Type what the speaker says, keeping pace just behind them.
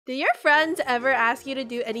Did your friends ever ask you to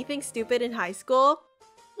do anything stupid in high school?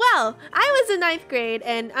 Well, I was in 9th grade,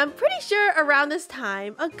 and I'm pretty sure around this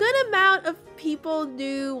time, a good amount of people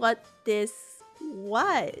knew what this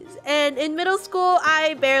was. And in middle school,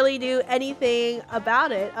 I barely knew anything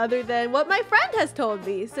about it other than what my friend has told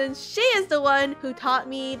me, since she is the one who taught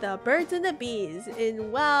me the birds and the bees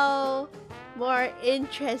in, well, more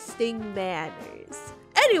interesting manners.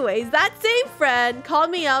 Anyways, that same friend called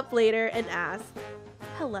me up later and asked,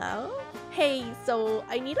 "Hello? Hey, so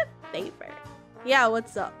I need a favor." "Yeah,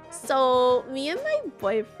 what's up?" "So, me and my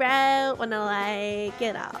boyfriend wanna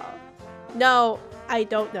No, I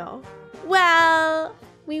don't know. "Well,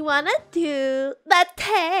 we wanna do the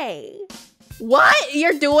thing." "What?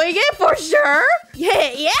 You're doing it for sure?"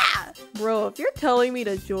 Yeah. Bro, if you're telling me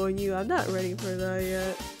to join you, I'm not ready for that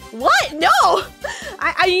yet. What? No!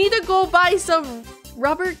 I need to go buy some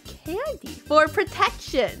rubber candy for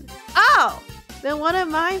protection. Oh, then what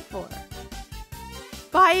am I for?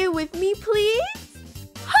 Buy it with me, please?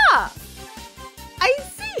 Huh. I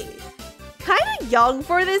see. Kinda young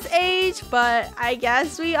for this age, but I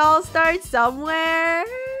guess we all start somewhere.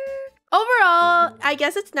 Overall, I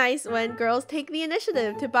guess it's nice when girls take the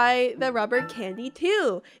initiative to buy the rubber candy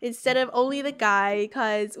too, instead of only the guy,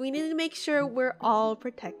 because we need to make sure we're all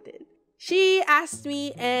protected. She asked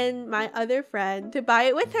me and my other friend to buy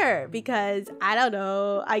it with her because, I don't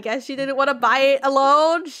know, I guess she didn't want to buy it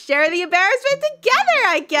alone. Share the embarrassment together,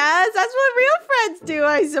 I guess. That's what real friends do,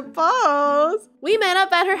 I suppose. We met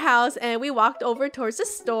up at her house and we walked over towards the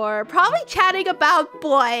store, probably chatting about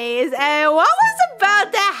boys and what was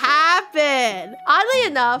about to happen. Oddly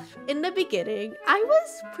enough, in the beginning, I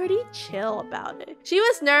was pretty chill about it. She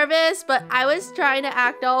was nervous, but I was trying to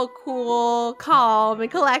act all cool, calm, and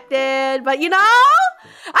collected. But you know, I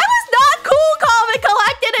was not cool, calm, and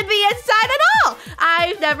collected in the inside at all.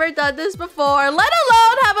 I've never done this before, let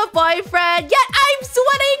alone have a boyfriend, yet I'm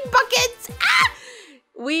sweating buckets. Ah!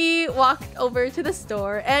 We walked over to the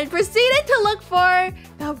store and proceeded to look for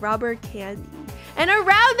the rubber candy. And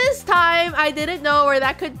around this time, I didn't know where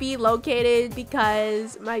that could be located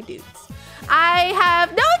because my dudes. I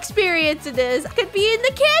have no experience in this. It could be in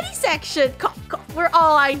the candy section, for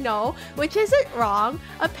all I know, which isn't wrong.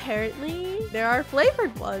 Apparently, there are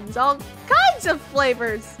flavored ones, all kinds of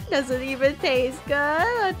flavors. Doesn't even taste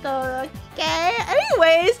good. Okay.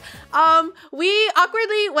 Anyways, we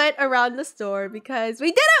awkwardly went around the store because we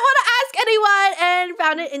didn't want to ask anyone and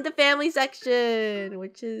found it in the family section,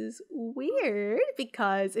 which is weird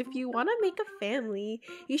because if you want to make a family,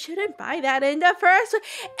 you shouldn't buy that in the first place.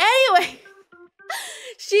 Anyway,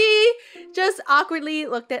 she just awkwardly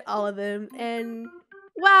looked at all of them and,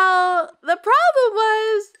 well, the problem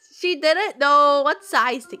was she didn't know what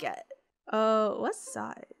size to get. Oh, what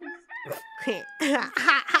size?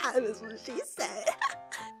 That's what she said.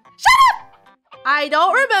 Shut up! I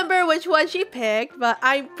don't remember which one she picked, but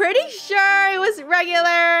I'm pretty sure it was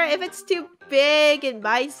regular. If it's too big, it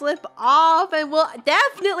might slip off, and we'll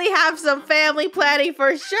definitely have some family planning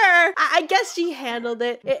for sure. I guess she handled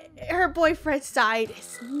it. Her boyfriend's side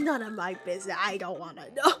is none of my business. I don't want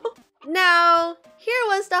to know. Now, here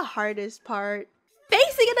was the hardest part.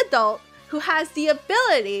 Facing an adult who has the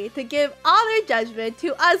ability to give all their judgment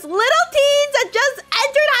to us little teens that just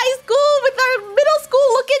entered high school with our middle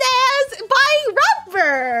school looking ass buying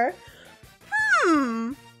rubber.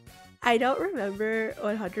 I don't remember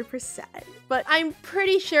 100%, but I'm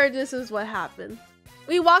pretty sure this is what happened.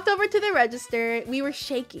 We walked over to the register. We were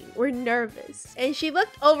shaking. We're nervous. And she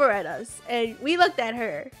looked over at us and we looked at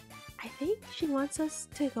her. I think she wants us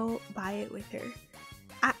to go buy it with her.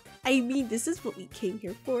 I mean, this is what we came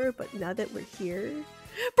here for, but now that we're here...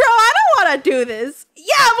 Bro, I don't want to do this. Yeah,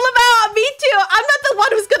 LMAO, me too. I'm not the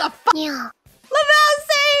one who's gonna Yeah. LMAO,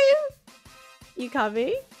 save! You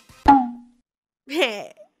coming?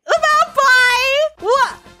 Hey, LMAO, bye!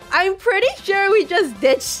 What? I'm pretty sure we just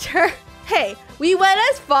ditched her. Hey, we went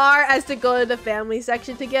as far as to go to the family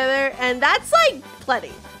section together, and that's like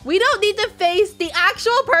plenty. We don't need to face the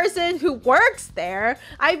actual person who works there.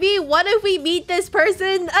 I mean, what if we meet this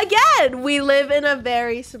person again? We live in a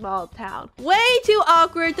very small town. Way too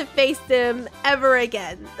awkward to face them ever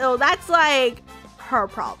again. So that's like her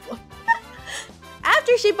problem.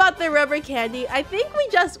 After she bought the rubber candy, I think we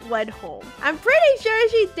just went home. I'm pretty sure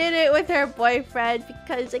she did it with her boyfriend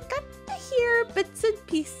because I got to hear bits and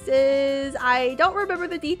pieces. I don't remember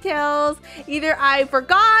the details. Either I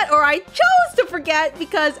forgot or I chose to forget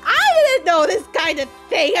because I didn't know this kind of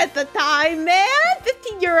thing at the time, man.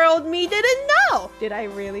 15-year-old me didn't know. Did I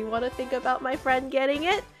really want to think about my friend getting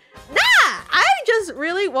it? Nah, I just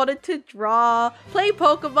really wanted to draw, play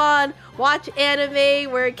Pokemon, watch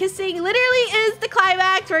anime where kissing literally is the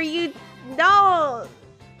climax where you know,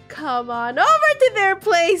 come on over to their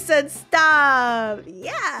place and stuff.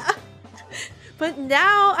 Yeah. But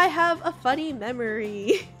now I have a funny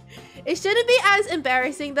memory. It shouldn't be as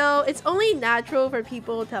embarrassing though. It's only natural for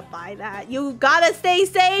people to buy that. You gotta stay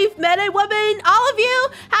safe, men and women. All of you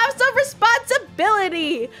have some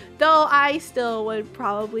responsibility. Though I still would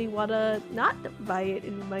probably wanna not buy it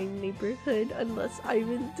in my neighborhood unless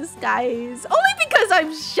I'm in disguise. Only because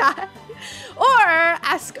I'm shy. Or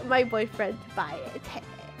ask my boyfriend to buy it.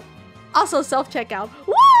 Also self-checkout.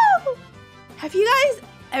 Woo! Have you guys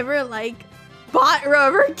ever like bought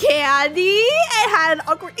rubber candy and had an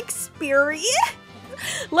awkward experience?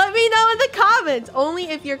 Let me know in the comments, only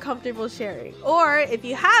if you're comfortable sharing. Or if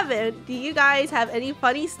you haven't, do you guys have any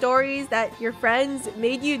funny stories that your friends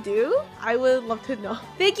made you do? I would love to know.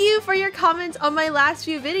 Thank you for your comments on my last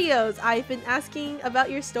few videos. I've been asking about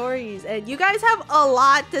your stories and you guys have a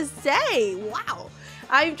lot to say. Wow.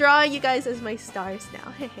 I'm drawing you guys as my stars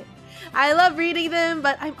now. I love reading them,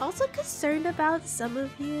 but I'm also concerned about some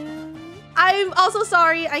of you. I'm also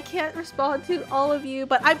sorry I can't respond to all of you,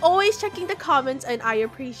 but I'm always checking the comments and I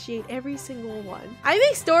appreciate every single one. I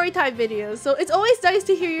make storytime videos, so it's always nice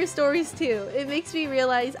to hear your stories too. It makes me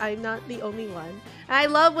realize I'm not the only one. And I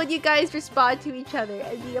love when you guys respond to each other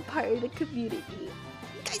and be a part of the community. You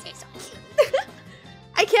guys are so cute.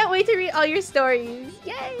 I can't wait to read all your stories.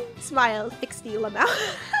 Yay! Smiles, XD LMAO.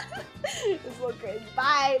 It's so cringe.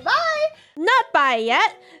 Bye! Bye! Not bye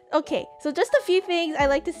yet! Okay, so just a few things I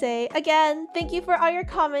like to say. Again, thank you for all your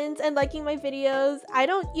comments and liking my videos. I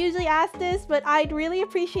don't usually ask this, but I'd really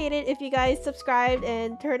appreciate it if you guys subscribed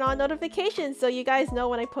and turn on notifications so you guys know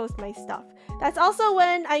when I post my stuff. That's also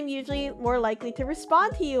when I'm usually more likely to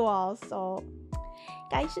respond to you all, so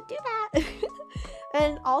guys should do that.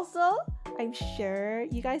 And also, I'm sure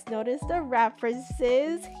you guys noticed the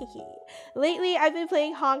references. Lately, I've been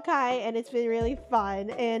playing Honkai and it's been really fun.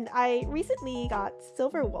 And I recently got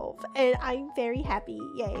Silver Wolf and I'm very happy.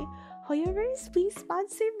 Yay. Hoyoverse, please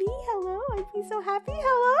sponsor me. Hello, I'd be so happy.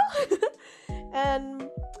 Hello.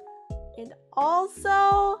 and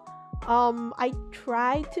also, I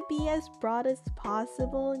try to be as broad as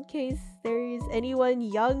possible in case there's anyone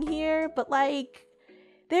young here. But like,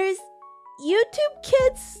 there's YouTube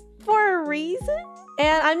kids for a reason,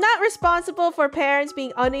 and I'm not responsible for parents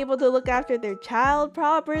being unable to look after their child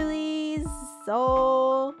properly,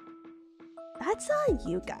 so that's on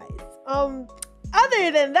you guys.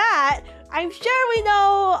 Other than that, I'm sure we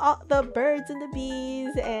know all the birds and the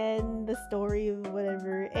bees and the story of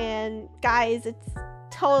whatever, and guys, it's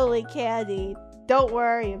totally candy. Don't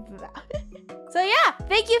worry about it. So yeah,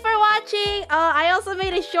 thank you for watching. I also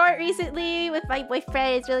made a short recently with my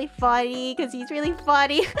boyfriend. It's really funny because he's really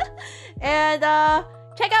funny. And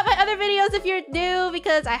check out my other videos if you're new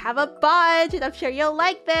because I have a bunch and I'm sure you'll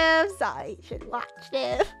like them. So you should watch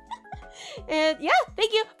them. And yeah,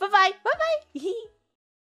 thank you. Bye-bye. Bye-bye.